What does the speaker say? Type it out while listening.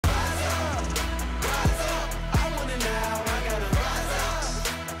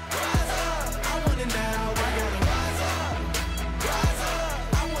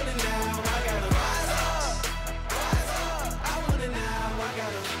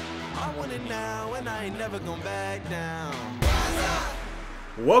it now, and I ain't never gonna back down.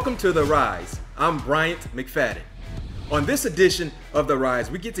 Welcome to The Rise. I'm Bryant McFadden. On this edition of The Rise,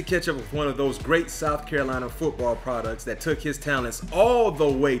 we get to catch up with one of those great South Carolina football products that took his talents all the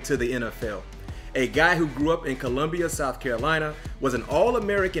way to the NFL. A guy who grew up in Columbia, South Carolina, was an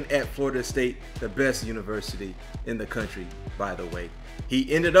All-American at Florida State, the best university in the country, by the way.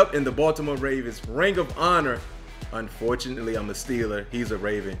 He ended up in the Baltimore Ravens Ring of Honor. Unfortunately, I'm a Steeler, he's a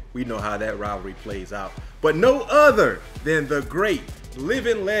Raven. We know how that rivalry plays out. But no other than the great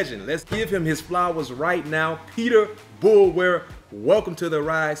living legend. Let's give him his flowers right now. Peter Boulware, welcome to The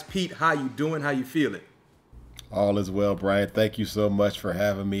Rise. Pete, how you doing? How you feeling? All is well, Brian. Thank you so much for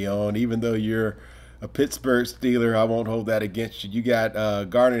having me on. Even though you're a Pittsburgh Steeler, I won't hold that against you. You got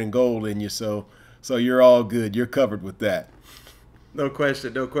garnet and gold in you, so you're all good. You're covered with that. No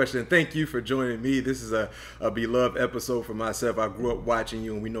question, no question. Thank you for joining me. This is a beloved episode for myself. I grew up watching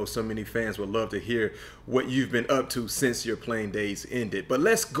you, and we know so many fans would love to hear what you've been up to since your playing days ended. But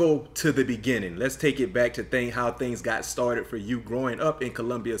let's go to the beginning. Let's take it back to how things got started for you growing up in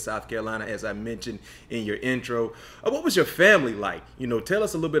Columbia, South Carolina, as I mentioned in your intro. What was your family like? You know, tell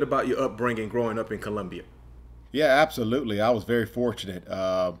us a little bit about your upbringing growing up in Columbia. Yeah, absolutely. I was very fortunate.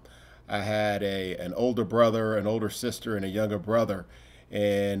 I had an older brother, an older sister, and a younger brother,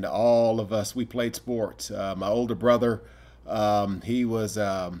 and all of us, we played sports. My older brother, he was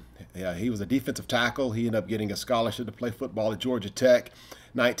a defensive tackle. He ended up getting a scholarship to play football at Georgia Tech.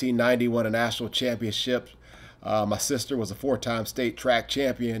 1990, won a national championship. My sister was a four-time state track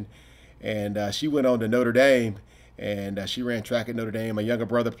champion, and she went on to Notre Dame, and she ran track at Notre Dame. My younger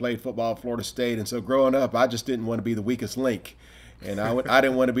brother played football at Florida State, and so growing up, I just didn't want to be the weakest link. And I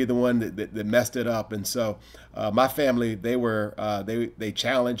didn't want to be the one that messed it up. And so my family, they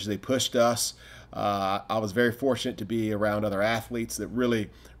challenged, they pushed us. I was very fortunate to be around other athletes that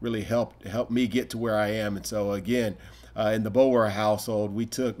really helped me get to where I am. And so again, in the Boulware household, we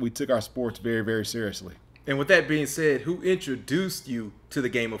took our sports very, very seriously. And with that being said, who introduced you to the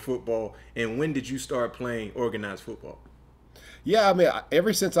game of football, and when did you start playing organized football? Yeah, I mean,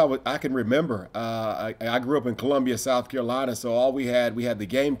 ever since I can remember, I grew up in Columbia, South Carolina, so we had the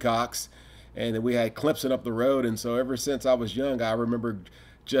Gamecocks, and then we had Clemson up the road, and so ever since I was young, I remember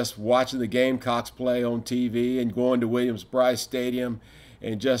just watching the Gamecocks play on TV and going to Williams-Brice Stadium,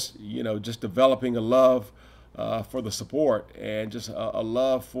 and just developing a love for the sport and just a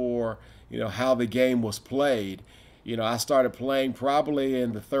love for how the game was played. I started playing probably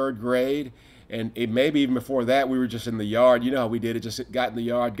in the third grade. And maybe even before that, we were just in the yard. You know how we did it, just got in the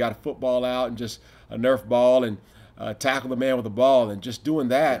yard, got a football out and just a Nerf ball and tackle the man with the ball. And just doing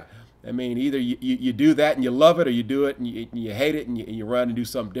that, I mean, either you do that and you love it, or you do it and you hate it and you run and do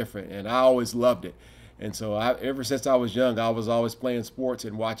something different. And I always loved it. And so ever since I was young, I was always playing sports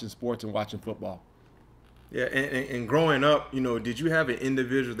and watching football. Yeah, and growing up, did you have an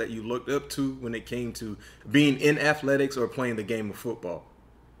individual that you looked up to when it came to being in athletics or playing the game of football?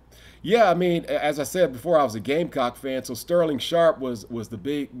 Yeah, I mean, as I said before, I was a Gamecock fan, so Sterling Sharp was the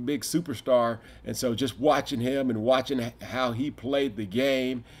big superstar, and so just watching him and watching how he played the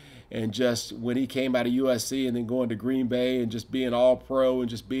game, and just when he came out of USC and then going to Green Bay and just being all pro and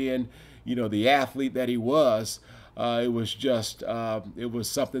just being, the athlete that he was, it was just it was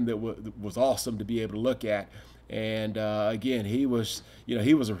something that was awesome to be able to look at. And again, he was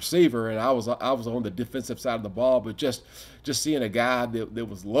a receiver, and I was on the defensive side of the ball. But just seeing a guy that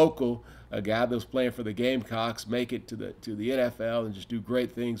was local, a guy that was playing for the Gamecocks, make it to the NFL and just do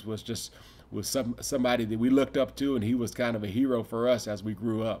great things was somebody that we looked up to, and he was kind of a hero for us as we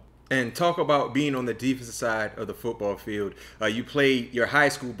grew up. And talk about being on the defensive side of the football field. You played your high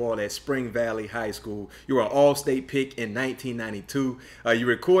school ball at Spring Valley High School. You were an all-state pick in 1992. You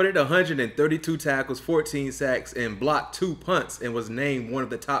recorded 132 tackles, 14 sacks, and blocked 2 punts, and was named one of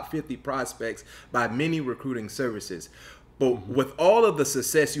the top 50 prospects by many recruiting services. But with all of the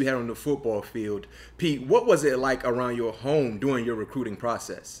success you had on the football field, Pete, what was it like around your home during your recruiting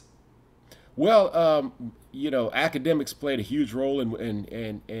process? Well, academics played a huge role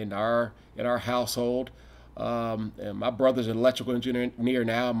in our household. And my brother's an electrical engineer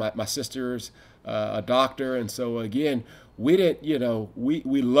now. My sister's a doctor, and so again, we didn't.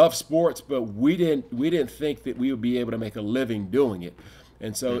 We love sports, but we didn't think that we would be able to make a living doing it.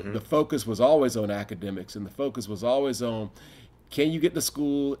 And so the focus was always on academics, and the focus was always on, can you get to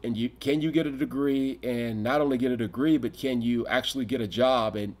school and can you get a degree, and not only get a degree, but can you actually get a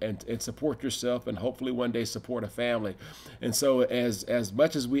job and support yourself and hopefully one day support a family. And so as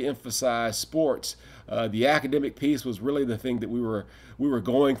much as we emphasize sports, the academic piece was really the thing that we were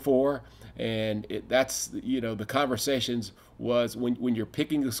going for. And that's, the conversations was when you're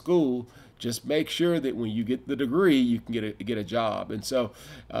picking a school, just make sure that when you get the degree, you can get a job. And so,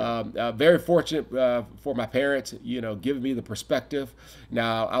 very fortunate for my parents, giving me the perspective.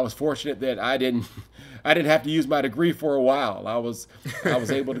 Now, I was fortunate that I didn't have to use my degree for a while. I was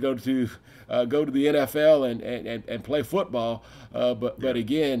able to go to the NFL and play football. But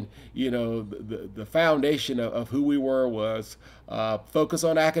again, the foundation of who we were was focus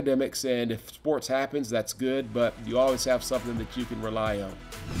on academics, and if sports happens, that's good. But you always have something that you can rely on.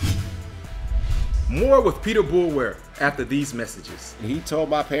 More with Peter Boulware after these messages. He told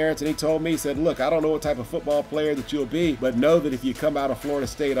my parents, and he told me, he said, look, I don't know what type of football player that you'll be, but know that if you come out of Florida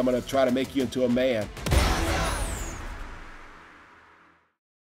State, I'm going to try to make you into a man.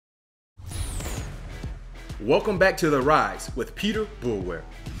 Welcome back to The Rise with Peter Boulware.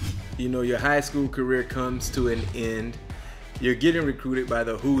 Your high school career comes to an end. You're getting recruited by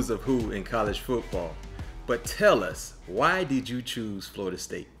the who's of who in college football. But tell us, why did you choose Florida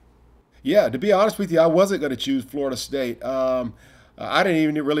State? Yeah, to be honest with you, I wasn't going to choose Florida State. I didn't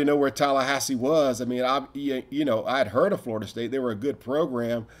even really know where Tallahassee was. I mean, I'd heard of Florida State. They were a good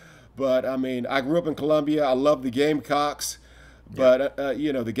program. But, I mean, I grew up in Columbia. I loved the Gamecocks. But,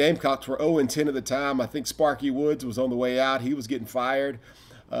 the Gamecocks were 0-10 at the time. I think Sparky Woods was on the way out. He was getting fired.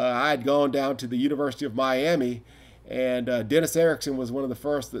 I had gone down to the University of Miami, and Dennis Erickson was one of the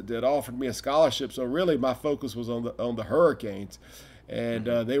first that offered me a scholarship. So, really, my focus was on the Hurricanes. And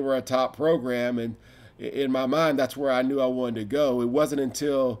they were a top program, and in my mind, that's where I knew I wanted to go. It wasn't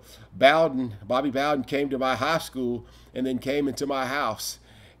until Bobby Bowden came to my high school and then came into my house.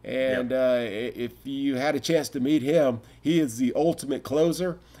 And if you had a chance to meet him, he is the ultimate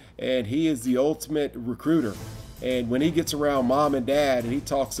closer, and he is the ultimate recruiter. And when he gets around mom and dad, and he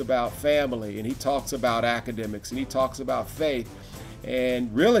talks about family, and he talks about academics, and he talks about faith,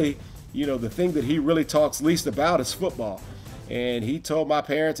 and really, the thing that he really talks least about is football. And he told my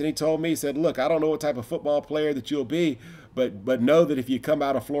parents, and he told me, he said, look, I don't know what type of football player that you'll be, but know that if you come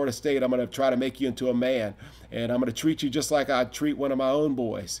out of Florida State, I'm going to try to make you into a man. And I'm going to treat you just like I'd treat one of my own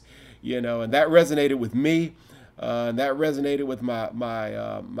boys. And that resonated with me. And that resonated with my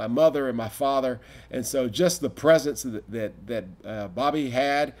mother and my father. And so just the presence that Bobby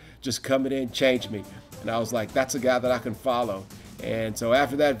had just coming in changed me. And I was like, that's a guy that I can follow. And so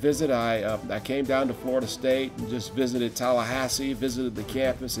after that visit, I came down to Florida State and just visited Tallahassee, visited the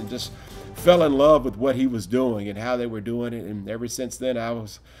campus, and just fell in love with what he was doing and how they were doing it. And ever since then,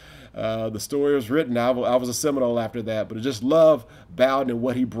 the story was written. I was a Seminole after that, but I just love Bowden and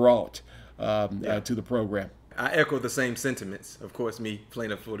what he brought to the program. I echo the same sentiments. Of course, me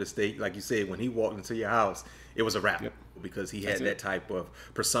playing at Florida State, like you said, when he walked into your house, it was a wrap. Yep. Because he had that type of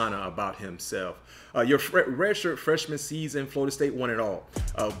persona about himself. Your redshirt freshman season, Florida State won it all.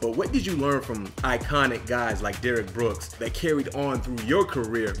 But what did you learn from iconic guys like Derrick Brooks that carried on through your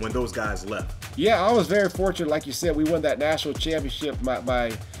career when those guys left? Yeah, I was very fortunate. Like you said, we won that national championship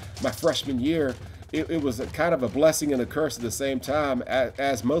my freshman year. It was a kind of a blessing and a curse at the same time.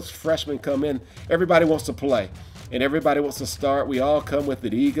 As most freshmen come in, everybody wants to play. And everybody wants to start. We all come with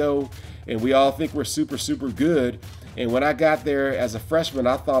an ego, and we all think we're super, super good. And when I got there as a freshman,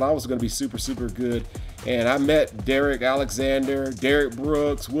 I thought I was going to be super, super good. And I met Derek Alexander, Derrick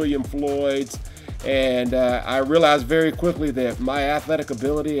Brooks, William Floyd, and I realized very quickly that my athletic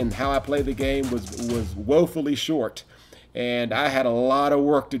ability and how I played the game was woefully short. And I had a lot of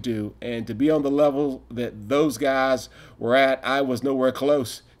work to do. And to be on the level that those guys were at, I was nowhere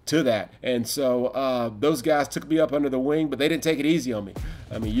close to that. And so those guys took me up under the wing, but they didn't take it easy on me.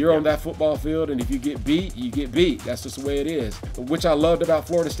 I mean, you're on that football field, and if you get beat, you get beat. That's just the way it is. Which I loved about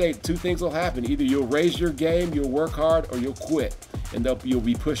Florida State. Two things will happen. Either you'll raise your game, you'll work hard, or you'll quit, and you'll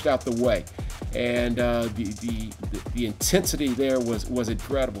be pushed out the way. And the intensity there was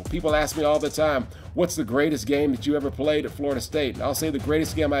incredible. People ask me all the time, what's the greatest game that you ever played at Florida State? And I'll say the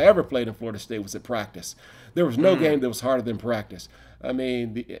greatest game I ever played in Florida State was at practice. There was no game that was harder than practice. I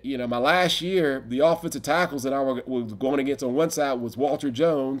mean, my last year, the offensive tackles that I was going against on one side was Walter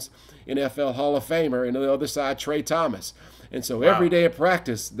Jones, NFL Hall of Famer, and on the other side, Trey Thomas. And so every day of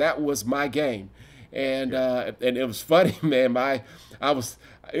practice, that was my game. And it was funny, man.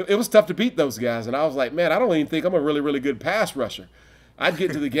 It was tough to beat those guys. And I was like, man, I don't even think I'm a really, really good pass rusher. I'd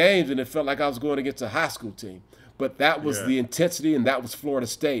get to the games, and it felt like I was going against a high school team. But that was the intensity, and that was Florida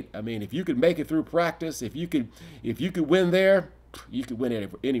State. I mean, if you could make it through practice, if you could win there, you could win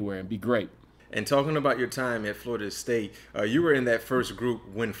anywhere and be great. And talking about your time at Florida State, you were in that first group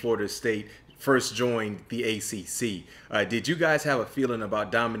when Florida State first joined the ACC. Did you guys have a feeling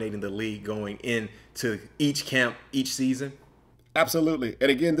about dominating the league going into each camp, each season? Absolutely. And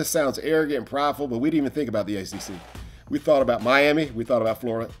again, this sounds arrogant and prideful, but we didn't even think about the ACC. We thought about Miami, we thought about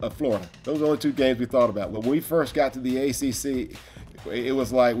Florida. Those are the only two games we thought about. When we first got to the ACC, it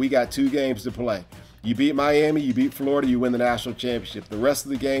was like we got two games to play. You beat Miami, you beat Florida, you win the national championship. The rest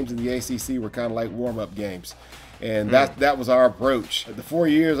of the games in the ACC were kind of like warm-up games. And that was our approach. The 4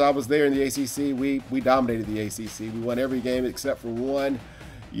 years I was there in the ACC, we dominated the ACC. We won every game except for one,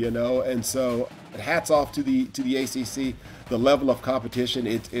 you know. And so hats off to the ACC. The level of competition,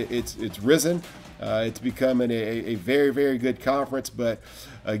 it's risen. It's becoming a very, very good conference. But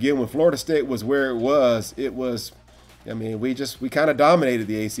again, when Florida State was where it was, I mean, we kind of dominated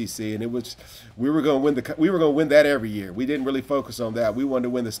the ACC, and we were going to win that every year. We didn't really focus on that. We wanted to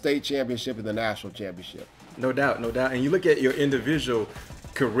win the state championship and the national championship. No doubt, no doubt. And you look at your individual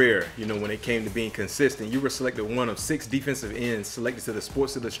career, you know, when it came to being consistent, you were selected one of 6 defensive ends selected to the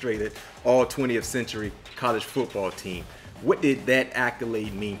Sports Illustrated All 20th Century College Football Team. What did that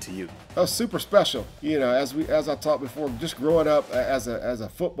accolade mean to you? Oh, super special. You know, as I talked before, just growing up as a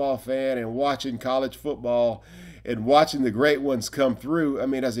football fan and watching college football and watching the great ones come through. I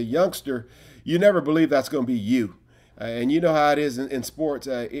mean, as a youngster, you never believe that's going to be you. And you know how it is in sports.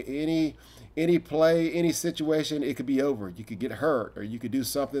 Any play, any situation, it could be over. You could get hurt, or you could do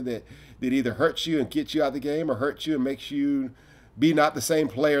something that either hurts you and gets you out of the game, or hurts you and makes you be not the same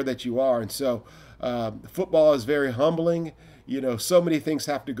player that you are. And so football is very humbling. You know, so many things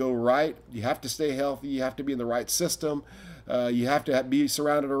have to go right. You have to stay healthy. You have to be in the right system. You have to be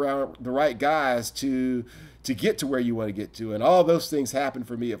surrounded around the right guys to get to where you want to get to. And all those things happened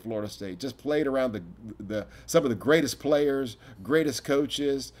for me at Florida State. Just played around some of the greatest players, greatest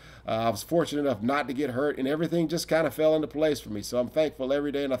coaches. I was fortunate enough not to get hurt, and everything just kind of fell into place for me. So I'm thankful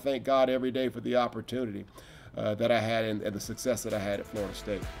every day, and I thank God every day for the opportunity that I had and the success that I had at Florida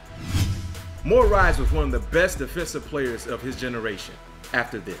State. Moore Rise was one of the best defensive players of his generation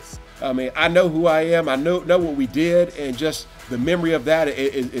after this. I mean, I know who I am. I know what we did, and just the memory of that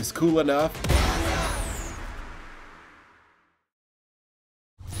is cool enough.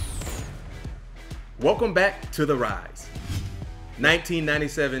 Welcome back to The Rise.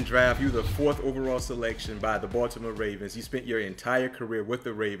 1997 draft, you were the 4th overall selection by the Baltimore Ravens. You spent your entire career with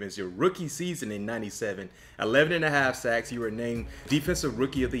the Ravens. Your rookie season in 97, 11.5 sacks. You were named Defensive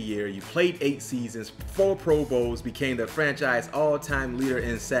Rookie of the Year. You played 8 seasons, 4 Pro Bowls, became the franchise all-time leader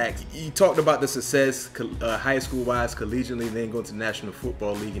in sacks. You talked about the success high school-wise, collegiately, and then going to the National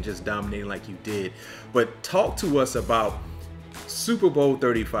Football League and just dominating like you did. But talk to us about Super Bowl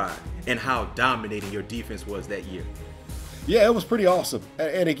 35 and how dominating your defense was that year. Yeah, it was pretty awesome.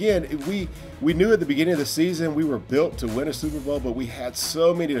 And again, we knew at the beginning of the season we were built to win a Super Bowl, but we had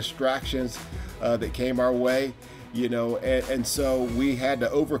so many distractions that came our way, you know, and so we had to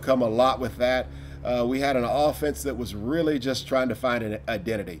overcome a lot with that. We had an offense that was really just trying to find an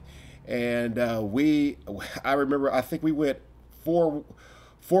identity. And I remember, I think we went four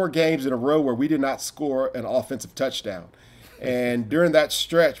games in a row where we did not score an offensive touchdown. And during that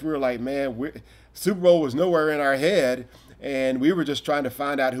stretch, we were like, man, Super Bowl was nowhere in our head, and we were just trying to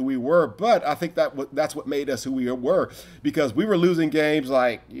find out who we were. But I think that's what made us who we were, because we were losing games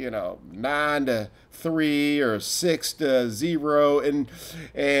like, you know, 9-3 or 6-0,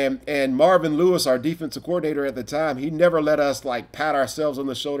 and Marvin Lewis, our defensive coordinator at the time, he never let us like pat ourselves on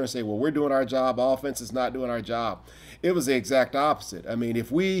the shoulder and say, well, we're doing our job, offense is not doing our job. It was the exact opposite. I mean,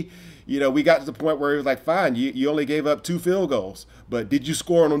 if we got to the point where it was like, fine, you only gave up 2 field goals, but did you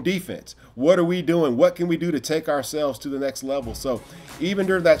score on defense? What are we doing? What can we do to take ourselves to the next level? So even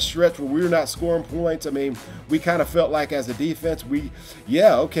during that stretch where we were not scoring points, I mean, we kind of felt like as a defense, we're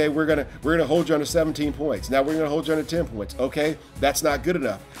gonna hold you under 17 points. Now we're gonna hold you under 10 points. Okay, that's not good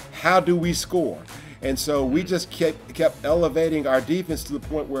enough. How do we score? And so we just kept elevating our defense to the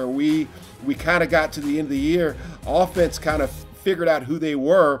point where we kind of got to the end of the year. Offense kind of figured out who they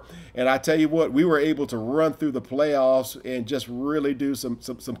were, and I tell you what, we were able to run through the playoffs and just really do some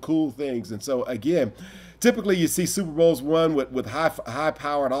cool things. And so again, typically you see Super Bowls won with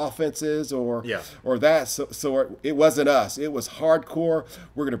high-powered offenses or that. So it wasn't us. It was hardcore.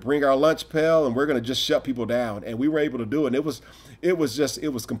 We're going to bring our lunch pail and we're going to just shut people down. And we were able to do it. And it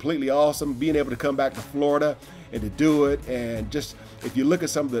was completely awesome being able to come back to Florida and to do it. And just if you look at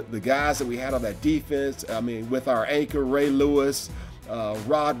some of the guys that we had on that defense, I mean, with our anchor Ray Lewis,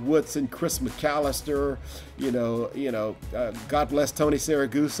 Rod Woodson, Chris McAllister, God bless Tony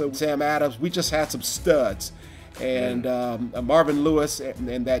Saragusa, Sam Adams. We just had some studs. And Marvin Lewis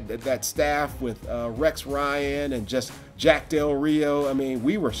and that staff with Rex Ryan and just Jack Del Rio. I mean,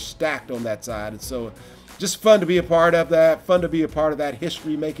 we were stacked on that side. And so just fun to be a part of that, fun to be a part of that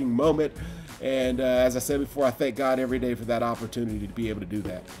history-making moment. And as I said before, I thank God every day for that opportunity to be able to do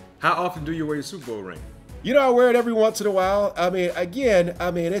that. How often do you wear your Super Bowl ring? I wear it every once in a while. I mean, again,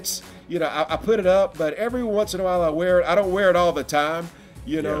 it's, I put it up, but every once in a while I wear it. I don't wear it all the time,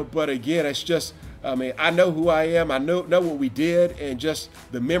 but again, it's just, I know who I am. I know what we did, and just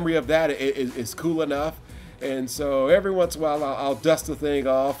the memory of that is cool enough. And so every once in a while I'll dust the thing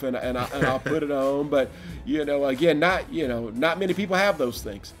off and I'll put it on. But, again, not many people have those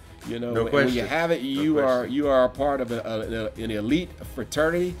things. No question. When you have it, you are a part of an elite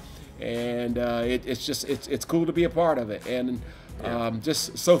fraternity. And it's cool to be a part of it, and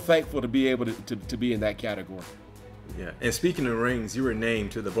just so thankful to be able to be in that category. Yeah, and speaking of rings, you were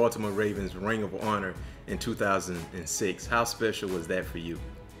named to the Baltimore Ravens Ring of Honor in 2006. How special was that for you?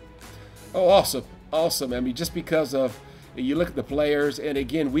 Oh, awesome! I mean, just because of, you look at the players, and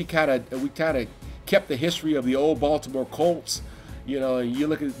again, we kind of kept the history of the old Baltimore Colts. And you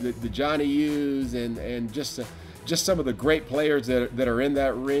look at the Johnny U's and just some of the great players that are in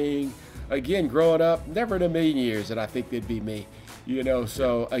that ring. Again, growing up, never in a million years that I think they'd be me.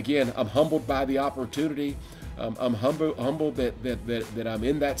 So again, I'm humbled by the opportunity. I'm humbled that I'm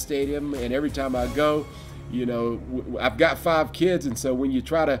in that stadium, and every time I go, I've got 5 kids, and so when you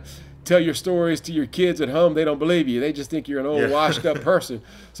try to tell your stories to your kids at home, they don't believe you. They just think you're an old washed up person.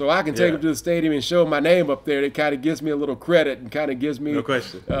 So I can take them to the stadium and show my name up there. It kind of gives me a little credit and kind of gives me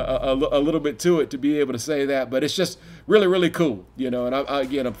a little bit to it to be able to say that. But it's just really, really cool, And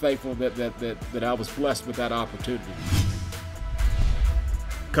I'm thankful that I was blessed with that opportunity.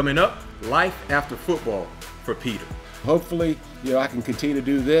 Coming up, life after football for Peter. Hopefully, I can continue to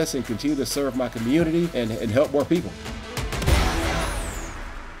do this and continue to serve my community and help more people.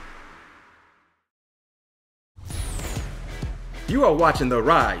 You are watching The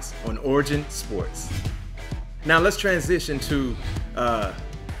Rise on Origin Sports. Now let's transition to,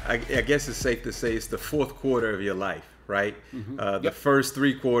 I guess it's safe to say it's the 4th quarter of your life, right? The first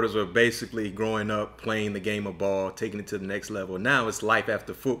 3 quarters were basically growing up, playing the game of ball, taking it to the next level. Now it's life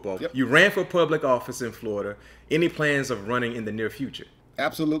after football. You ran for public office in Florida. Any plans of running in the near future?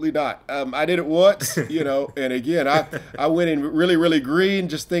 Absolutely not. I did it once, and again, I went in really, really green,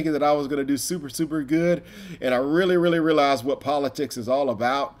 just thinking that I was going to do super, super good. And I really, really realized what politics is all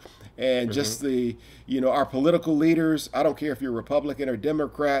about. And just our political leaders, I don't care if you're Republican or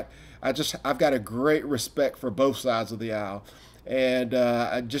Democrat, I've got a great respect for both sides of the aisle. And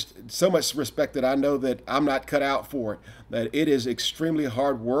just so much respect that I know that I'm not cut out for it, that it is extremely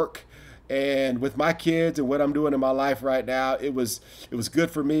hard work. And with my kids and what I'm doing in my life right now, it was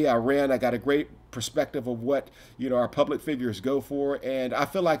good for me. I got a great perspective of what, our public figures go for. And I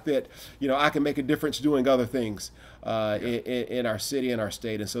feel like that, I can make a difference doing other things in our city and our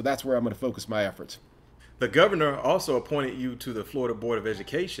state. And so that's where I'm going to focus my efforts. The governor also appointed you to the Florida Board of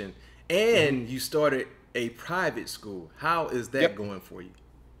Education, and you started a private school. How is that going for you?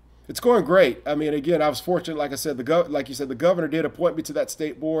 It's going great. I mean, again, I was fortunate. Like I said, like you said, the governor did appoint me to that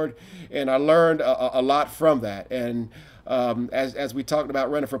state board, and I learned a lot from that. And as we talked about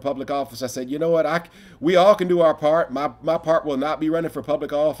running for public office, I said, you know what, we all can do our part. My part will not be running for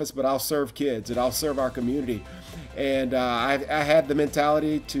public office, but I'll serve kids and I'll serve our community. And I had the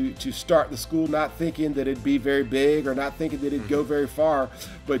mentality to start the school not thinking that it'd be very big or not thinking that it'd go very far,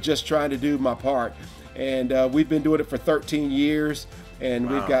 but just trying to do my part. And we've been doing it for 13 years. And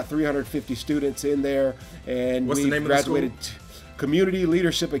we've got 350 students in there, and What's the name graduated of the school? Community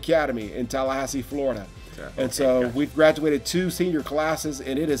Leadership Academy in Tallahassee, Florida. And so we've graduated 2 senior classes,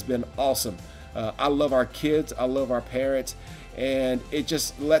 and it has been awesome. I love our kids, I love our parents, and it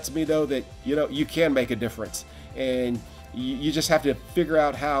just lets me know that you can make a difference, and you just have to figure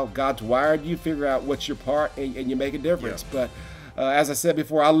out how God's wired you, figure out what's your part, and you make a difference. But as I said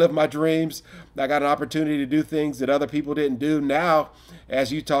before, I live my dreams. I got an opportunity to do things that other people didn't do. Now,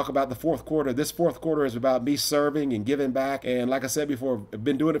 as you talk about the 4th quarter, this 4th quarter is about me serving and giving back. And like I said before, I've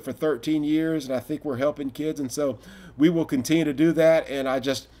been doing it for 13 years, and I think we're helping kids. And so we will continue to do that. And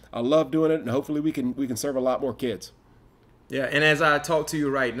I love doing it, and hopefully we can serve a lot more kids. Yeah, and as I talk to you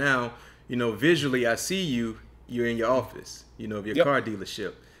right now, visually I see you're in your office, of your car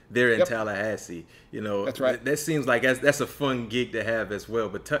dealership there in Tallahassee. That's right. That seems like that's a fun gig to have as well.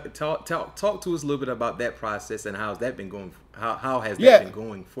 But talk to us a little bit about that process and how's that been going? How has that been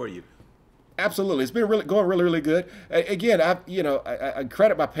going for you? Absolutely, it's been going really, really good. Again, I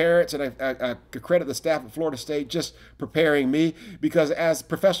credit my parents, and I credit the staff at Florida State just preparing me, because as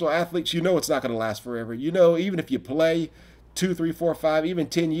professional athletes, it's not going to last forever. Even if you play 2, 3, 4, 5, even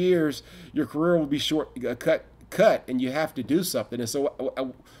 10 years, your career will be cut, and you have to do something. And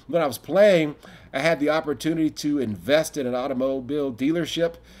so when I was playing, I had the opportunity to invest in an automobile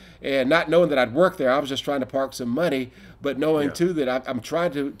dealership, And not knowing that I'd work there, I was just trying to park some money, but knowing too that I'm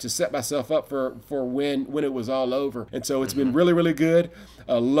trying to set myself up for when it was all over. And so it's been really, really good.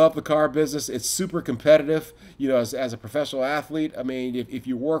 Love the car business. It's super competitive. You know, as a professional athlete, I mean, if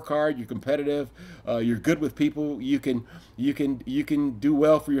you work hard, you're competitive, you're good with people, you can do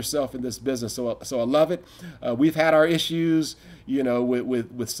well for yourself in this business. So I love it. We've had our issues, you know,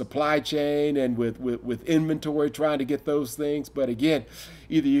 with supply chain and with inventory, trying to get those things. But again,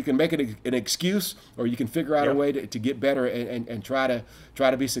 either you can make it an excuse, or you can figure out a way to get better and try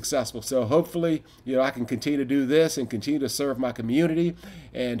to be successful. So hopefully, you know, I can continue to do this and continue to serve my community,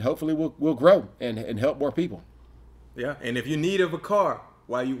 and hopefully we'll grow and help more people. Yeah, and if you need of a car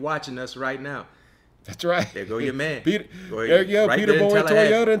while you're watching us right now, that's right. There go your man. Peter, there you go, right Peter Boulware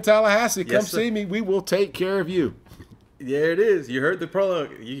Toyota in Tallahassee. Come Yes, see me. We will take care of you. There it is. You heard the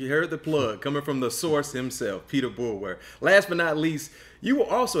plug. You heard the plug coming from the source himself, Peter Boulware. Last but not least, you were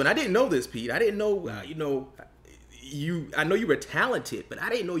also, and I didn't know this, Pete. I didn't know, I know you were talented, but I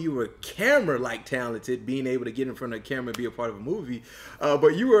didn't know you were camera-like talented, being able to get in front of a camera and be a part of a movie.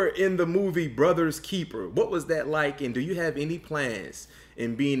 But you were in the movie Brother's Keeper. What was that like, and do you have any plans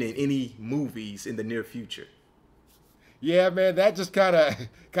in being in any movies in the near future? Yeah, man, that just kind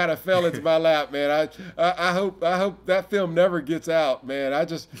of fell into my lap, man. I hope that film never gets out, man.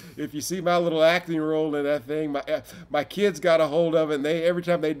 If you see my little acting role in that thing, my kids got a hold of it, and every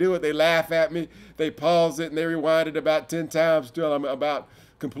time they do it, they laugh at me. They pause it and they rewind it about 10 times till I'm about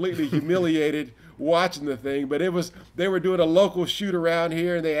completely humiliated watching the thing. But they were doing a local shoot around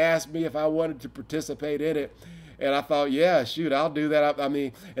here, and they asked me if I wanted to participate in it. And I thought, yeah, shoot, I'll do that. I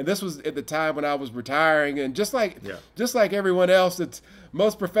mean, and this was at the time when I was retiring, and just like everyone else, it's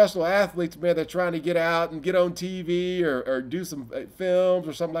most professional athletes, man, they're trying to get out and get on TV or do some films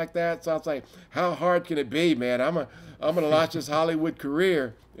or something like that. So I was like, how hard can it be, man? I'm gonna launch this Hollywood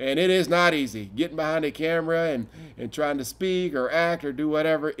career, and it is not easy. Getting behind a camera and trying to speak or act or do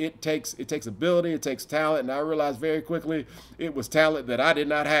whatever, it takes ability, it takes talent, and I realized very quickly it was talent that I did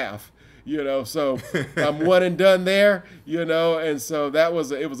not have. You know, so I'm one and done there, you know, and so it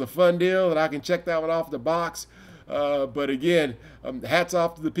was a fun deal, and I can check that one off the box. But again, hats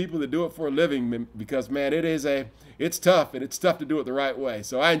off to the people that do it for a living, because, man, it's tough, and it's tough to do it the right way.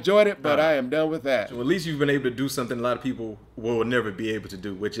 So I enjoyed it, but I am done with that. So at least you've been able to do something a lot of people will never be able to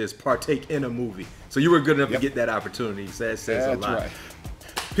do, which is partake in a movie. So you were good enough to get that opportunity. So that says a lot. Right.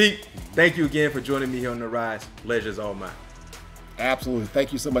 Pete, thank you again for joining me here on The Rise. Pleasure's all mine. Absolutely.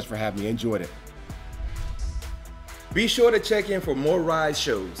 Thank you so much for having me. Enjoyed it. Be sure to check in for more Rise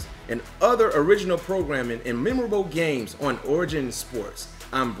shows and other original programming and memorable games on Origin Sports.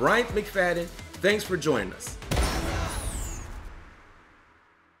 I'm Bryant McFadden. Thanks for joining us.